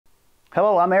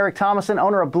Hello, I'm Eric Thomason,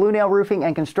 owner of Blue Nail Roofing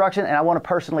and Construction, and I want to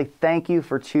personally thank you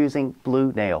for choosing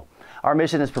Blue Nail. Our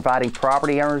mission is providing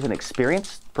property owners an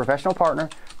experienced professional partner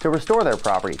to restore their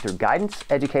property through guidance,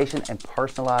 education, and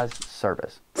personalized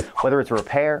service. Whether it's a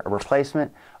repair, a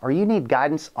replacement, or you need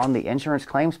guidance on the insurance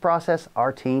claims process,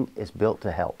 our team is built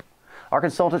to help. Our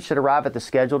consultants should arrive at the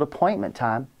scheduled appointment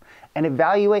time and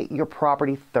evaluate your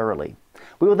property thoroughly.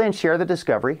 We will then share the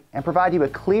discovery and provide you a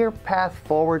clear path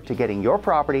forward to getting your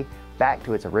property back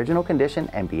to its original condition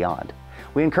and beyond.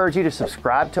 We encourage you to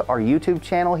subscribe to our YouTube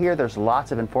channel here. There's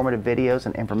lots of informative videos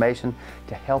and information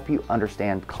to help you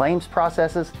understand claims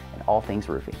processes and all things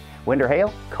roofing. Wind or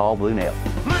hail, call Blue Nail.